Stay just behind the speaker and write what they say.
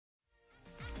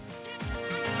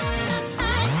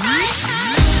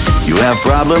have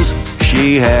problems?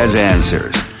 She has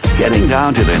answers. Getting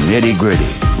down to the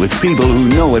nitty-gritty with people who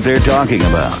know what they're talking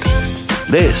about.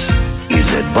 This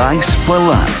is Advice for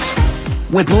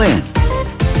Life with Lynn.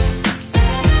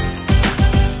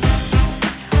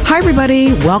 Hi,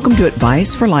 everybody. Welcome to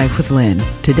Advice for Life with Lynn.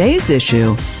 Today's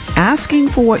issue, asking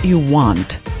for what you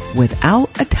want without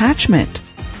attachment.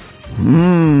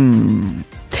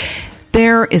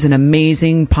 There is an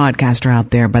amazing podcaster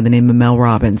out there by the name of Mel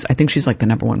Robbins. I think she's like the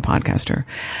number one podcaster.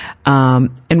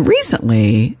 And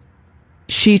recently,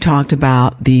 she talked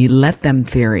about the let them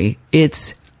theory.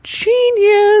 It's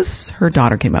genius. Her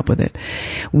daughter came up with it,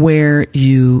 where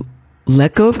you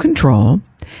let go of control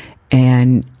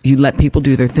and you let people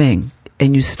do their thing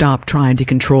and you stop trying to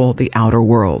control the outer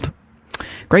world.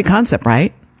 Great concept,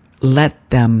 right? Let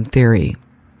them theory.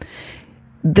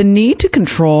 The need to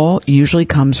control usually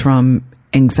comes from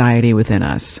anxiety within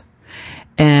us.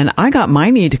 And I got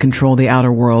my need to control the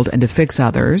outer world and to fix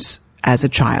others as a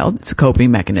child. It's a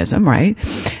coping mechanism, right?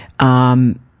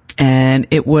 And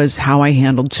it was how I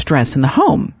handled stress in the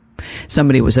home.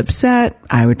 Somebody was upset.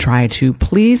 I would try to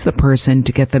please the person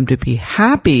to get them to be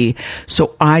happy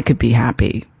so I could be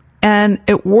happy. And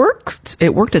it worked.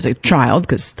 It worked as a child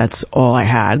because that's all I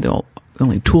had, the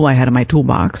only tool I had in my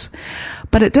toolbox.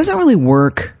 But it doesn't really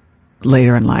work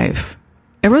later in life.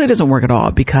 It really doesn't work at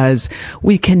all because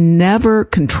we can never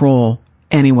control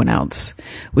anyone else.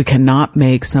 We cannot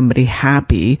make somebody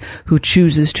happy who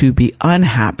chooses to be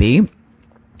unhappy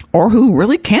or who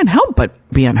really can't help but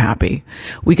be unhappy.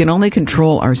 We can only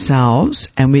control ourselves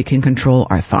and we can control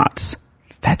our thoughts.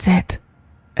 That's it.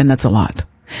 And that's a lot.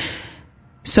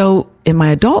 So in my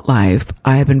adult life,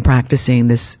 I have been practicing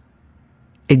this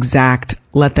exact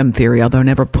let them theory, although I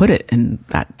never put it in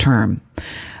that term.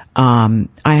 I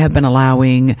have been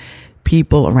allowing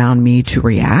people around me to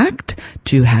react,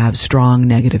 to have strong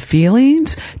negative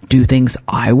feelings, do things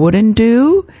I wouldn't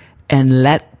do, and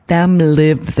let them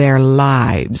live their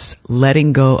lives,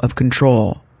 letting go of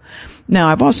control. Now,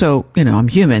 I've also, I'm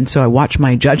human, so I watch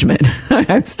my judgment.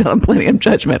 I still have plenty of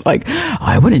judgment. Like,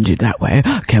 I wouldn't do that way.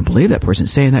 I can't believe that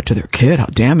person's saying that to their kid. How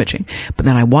damaging. But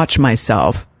then I watch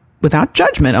myself without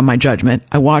judgment on my judgment.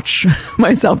 I watch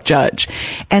myself judge.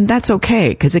 And that's okay.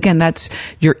 Because again, that's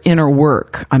your inner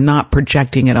work. I'm not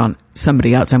projecting it on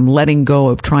somebody else. I'm letting go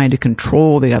of trying to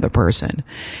control the other person.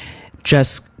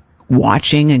 Just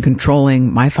watching and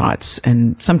controlling my thoughts.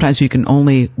 And sometimes you can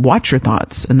only watch your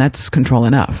thoughts, and that's control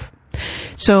enough.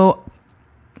 So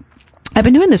I've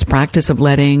been doing this practice of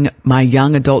letting my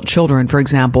young adult children, for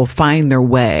example, find their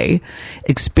way,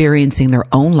 experiencing their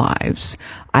own lives.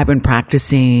 I've been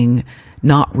practicing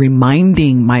not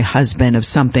reminding my husband of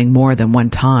something more than one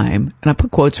time. And I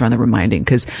put quotes around the reminding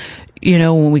because,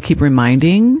 when we keep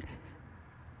reminding,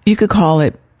 you could call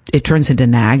it turns into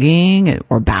nagging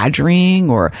or badgering,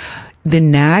 or the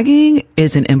nagging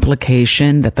is an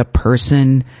implication that the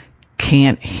person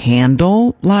can't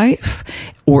handle life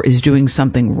or is doing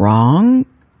something wrong.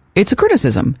 It's a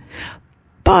criticism,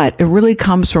 but it really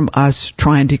comes from us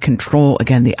trying to control,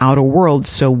 again, the outer world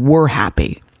so we're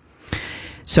happy.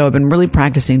 So I've been really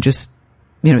practicing just,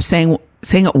 saying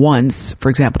it once, for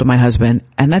example, to my husband,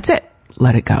 and that's it.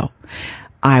 Let it go.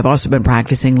 I've also been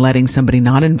practicing letting somebody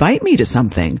not invite me to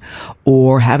something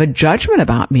or have a judgment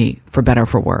about me, for better or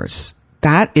for worse.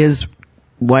 That is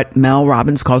what Mel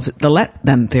Robbins calls it, the let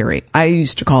them theory. I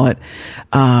used to call it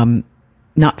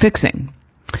not fixing.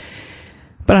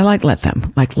 But I like let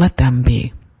them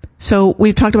be. So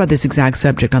we've talked about this exact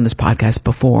subject on this podcast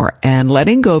before, and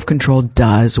letting go of control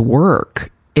does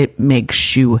work. It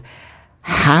makes you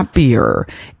happier.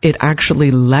 It actually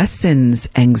lessens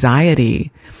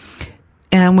anxiety.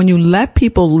 And when you let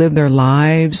people live their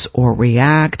lives or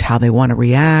react how they want to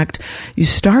react, you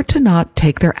start to not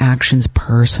take their actions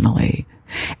personally.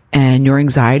 And your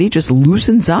anxiety just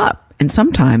loosens up. And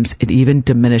sometimes it even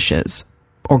diminishes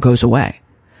or goes away.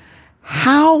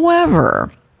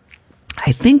 However,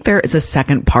 I think there is a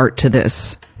second part to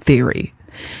this theory.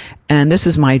 And this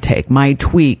is my take, my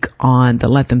tweak on the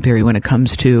let them theory when it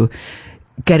comes to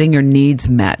getting your needs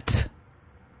met.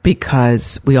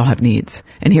 Because we all have needs.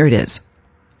 And here it is.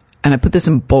 And I put this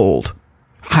in bold,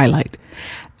 highlight.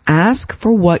 Ask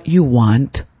for what you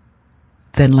want,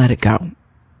 then let it go.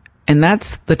 And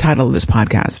that's the title of this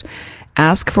podcast.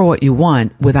 Ask for what you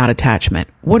want without attachment.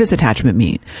 What does attachment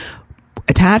mean?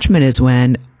 Attachment is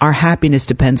when our happiness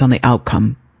depends on the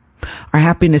outcome. Our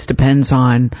happiness depends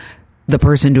on the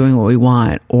person doing what we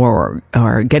want, or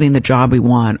getting the job we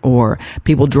want, or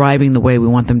people driving the way we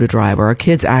want them to drive, or our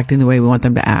kids acting the way we want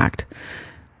them to act.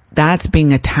 That's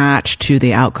being attached to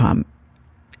the outcome.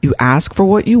 You ask for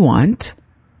what you want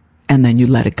and then you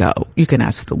let it go. You can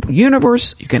ask the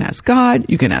universe, you can ask God,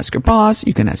 you can ask your boss,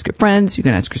 you can ask your friends, you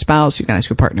can ask your spouse, you can ask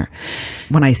your partner.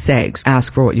 When I say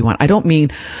ask for what you want, I don't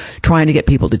mean trying to get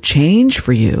people to change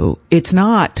for you. It's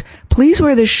not, please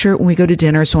wear this shirt when we go to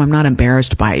dinner so I'm not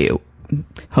embarrassed by you.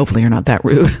 Hopefully you're not that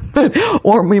rude.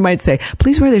 Or we might say,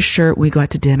 please wear this shirt when we go out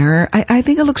to dinner. I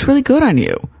think it looks really good on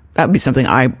you. That would be something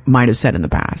I might have said in the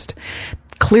past.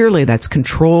 Clearly that's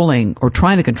controlling or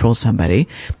trying to control somebody,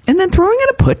 and then throwing in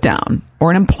a put down or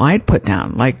an implied put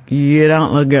down, like, you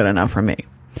don't look good enough for me.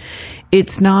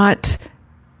 It's not,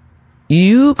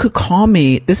 you could call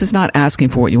me, this is not asking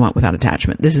for what you want without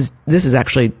attachment. This is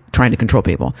actually trying to control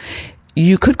people.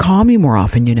 You could call me more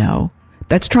often,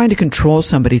 That's trying to control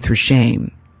somebody through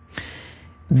shame.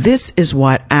 This is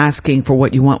what asking for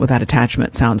what you want without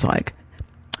attachment sounds like.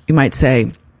 You might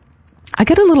say, I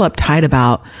get a little uptight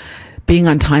about being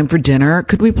on time for dinner.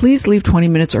 Could we please leave 20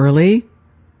 minutes early?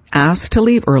 Ask to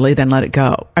leave early, then let it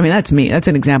go. I mean, that's me. That's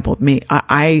an example of me.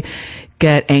 I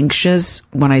get anxious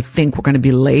when I think we're going to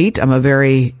be late. I'm a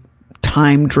very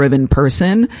time-driven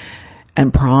person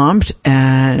and prompt.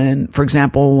 And for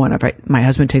example, my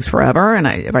husband takes forever and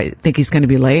if I think he's going to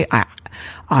be late, I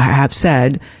have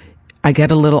said, I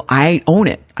own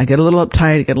it. I get a little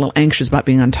uptight. I get a little anxious about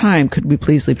being on time. Could we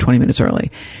please leave 20 minutes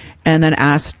early? And then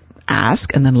ask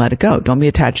and then let it go. Don't be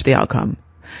attached to the outcome.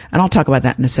 And I'll talk about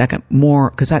that in a second more,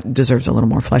 because that deserves a little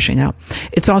more fleshing out.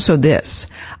 It's also this.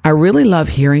 I really love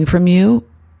hearing from you,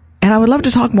 and I would love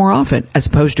to talk more often, as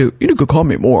opposed to, you could call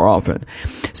me more often.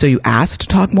 So you ask to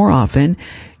talk more often,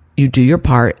 you do your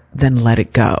part, then let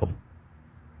it go.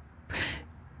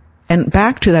 And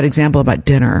back to that example about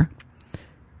dinner,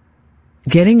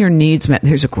 getting your needs met.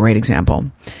 Here's a great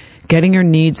example. Getting your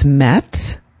needs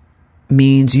met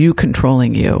means you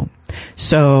controlling you.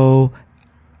 So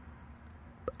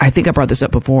I think I brought this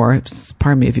up before.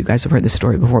 Pardon me if you guys have heard this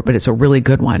story before, but it's a really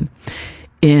good one.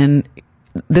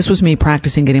 This was me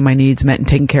practicing getting my needs met and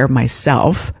taking care of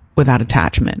myself without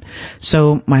attachment.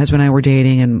 So my husband and I were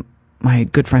dating, and my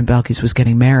good friend Belkis was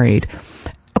getting married.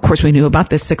 Of course, we knew about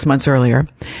this 6 months earlier.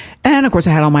 And of course,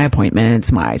 I had all my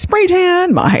appointments, my spray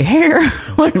tan, my hair,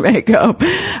 my makeup.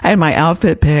 I had my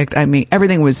outfit picked. I mean, I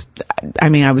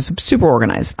was super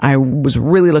organized. I was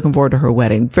really looking forward to her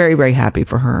wedding. Very, very happy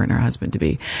for her and her husband to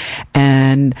be.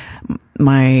 And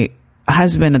my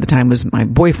husband at the time was my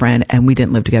boyfriend, and we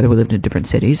didn't live together. We lived in different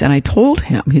cities. And I told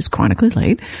him, he's chronically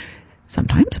late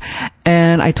sometimes.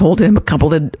 And I told him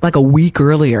a week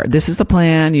earlier, this is the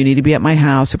plan. You need to be at my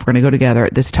house if we're going to go together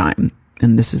at this time.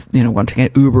 And this is, we're going to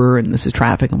get Uber, and this is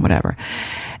traffic and whatever.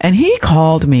 And he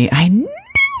called me. I knew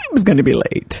he was going to be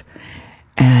late.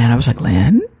 And I was like,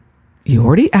 Lynn, you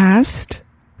already asked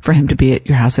for him to be at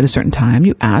your house at a certain time.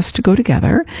 You asked to go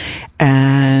together,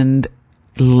 and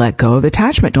let go of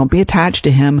attachment. Don't be attached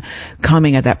to him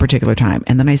coming at that particular time.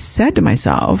 And then I said to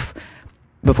myself,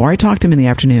 before I talked to him in the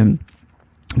afternoon,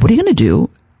 what are you going to do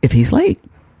if he's late?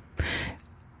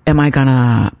 Am I going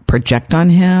to project on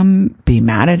him, be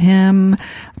mad at him,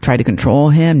 try to control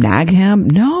him, nag him?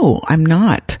 No, I'm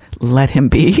not. Let him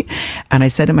be. And I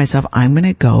said to myself, I'm going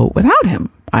to go without him.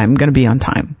 I'm going to be on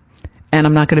time, and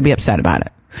I'm not going to be upset about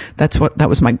it. That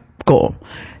was my goal.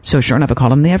 So sure enough, I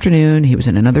called him in the afternoon. He was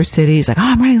in another city. He's like, oh,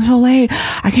 I'm running so late.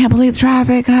 I can't believe the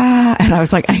traffic. And I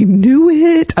was like, I knew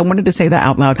it. I wanted to say that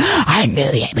out loud. I knew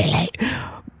you'd be late.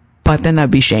 But then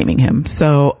that'd be shaming him.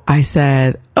 So I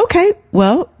said, okay,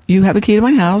 well, you have a key to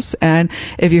my house, and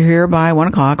if you're here by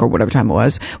 1:00 or whatever time it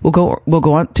was, we'll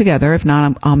go out together. If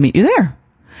not, I'll meet you there.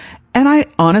 And I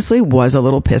honestly was a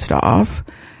little pissed off.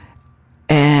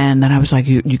 And then I was like,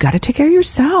 you got to take care of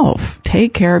yourself.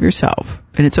 Take care of yourself.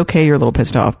 And it's okay, you're a little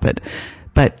pissed off, but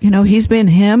he's been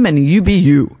him and you be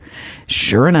you.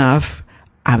 Sure enough,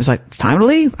 I was like, it's time to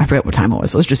leave. I forget what time it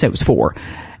was. Let's just say it was 4.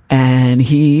 And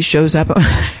he shows up at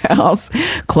my house,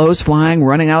 clothes flying,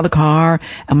 running out of the car,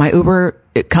 and my Uber,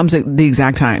 it comes at the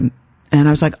exact time. And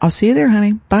I was like, I'll see you there,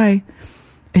 honey. Bye.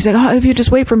 He's like, oh, if you just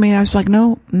wait for me. I was like,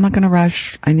 no, I'm not going to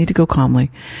rush. I need to go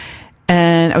calmly.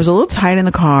 And I was a little tight in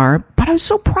the car, but I was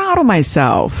so proud of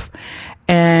myself.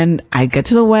 And I get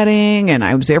to the wedding, and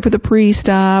I was there for the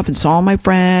pre-stuff and saw all my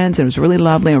friends, and it was really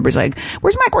lovely. And everybody's like,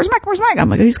 where's Mike? Where's Mike? Where's Mike? I'm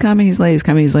like, he's coming. He's late. He's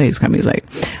coming. He's late. He's coming. He's late.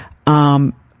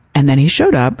 And then he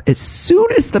showed up as soon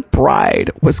as the bride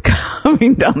was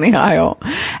coming down the aisle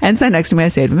and sat next to me. I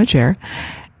saved him a chair,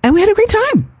 and we had a great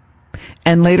time.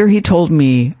 And later he told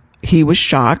me he was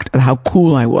shocked at how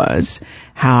cool I was,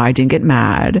 how I didn't get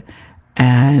mad.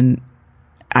 And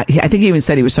I think he even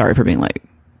said he was sorry for being late.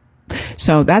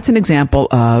 So that's an example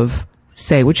of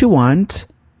say what you want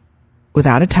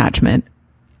without attachment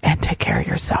and take care of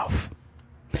yourself.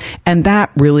 And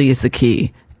that really is the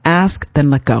key. Ask, then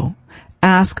let go.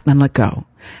 Ask, then let go.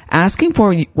 Asking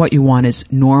for what you want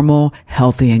is normal,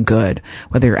 healthy, and good.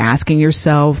 Whether you're asking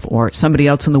yourself or somebody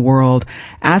else in the world,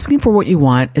 asking for what you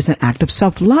want is an act of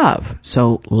self-love.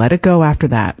 So let it go after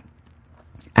that.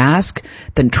 Ask,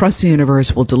 then trust the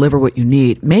universe will deliver what you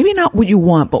need. Maybe not what you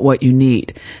want, but what you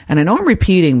need. And I know I'm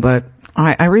repeating, but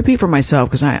I repeat for myself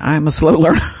because I'm a slow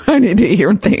learner. I need to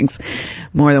hear things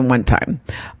more than one time.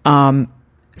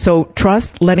 So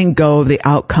trust letting go of the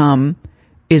outcome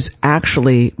is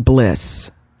actually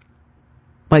bliss.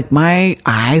 Like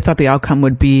I thought the outcome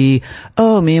would be,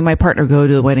 oh, me and my partner go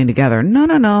to the wedding together.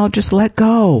 No. Just let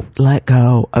go. Let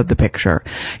go of the picture.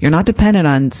 You're not dependent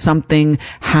on something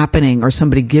happening or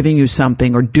somebody giving you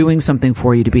something or doing something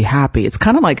for you to be happy. It's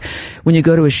kind of like when you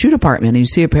go to a shoe department and you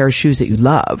see a pair of shoes that you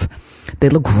love. They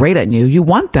look great on you. You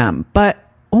want them, but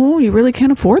you really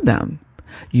can't afford them.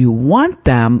 You want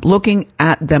them. Looking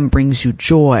at them brings you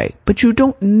joy, but you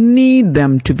don't need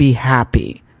them to be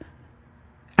happy.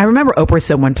 I remember Oprah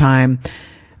said one time,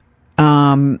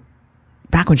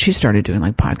 back when she started doing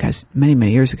like podcasts many,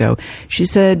 many years ago, she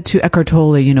said to Eckhart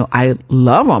Tolle, I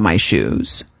love all my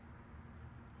shoes.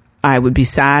 I would be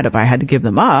sad if I had to give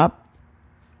them up,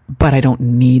 but I don't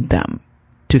need them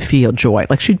to feel joy.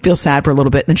 Like she'd feel sad for a little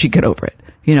bit and then she'd get over it.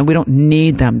 We don't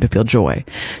need them to feel joy.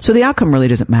 So the outcome really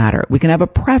doesn't matter. We can have a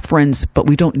preference, but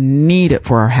we don't need it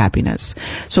for our happiness.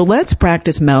 So let's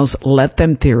practice Mel's let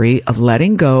them theory of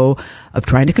letting go of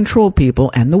trying to control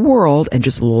people and the world and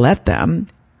just let them.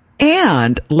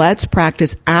 And let's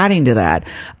practice adding to that,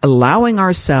 allowing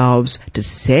ourselves to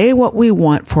say what we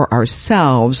want for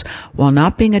ourselves while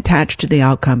not being attached to the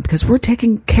outcome because we're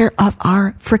taking care of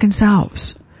our freaking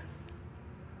selves.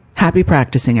 Happy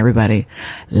practicing, everybody.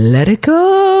 Let it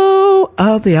go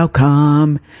of the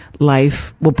outcome.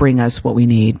 Life will bring us what we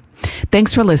need.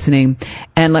 Thanks for listening.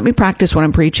 And let me practice what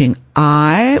I'm preaching.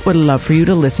 I would love for you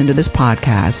to listen to this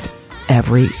podcast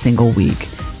every single week.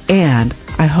 And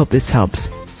I hope this helps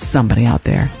somebody out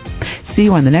there. See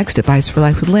you on the next Advice for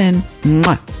Life with Lynn.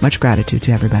 Mwah. Much gratitude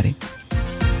to everybody.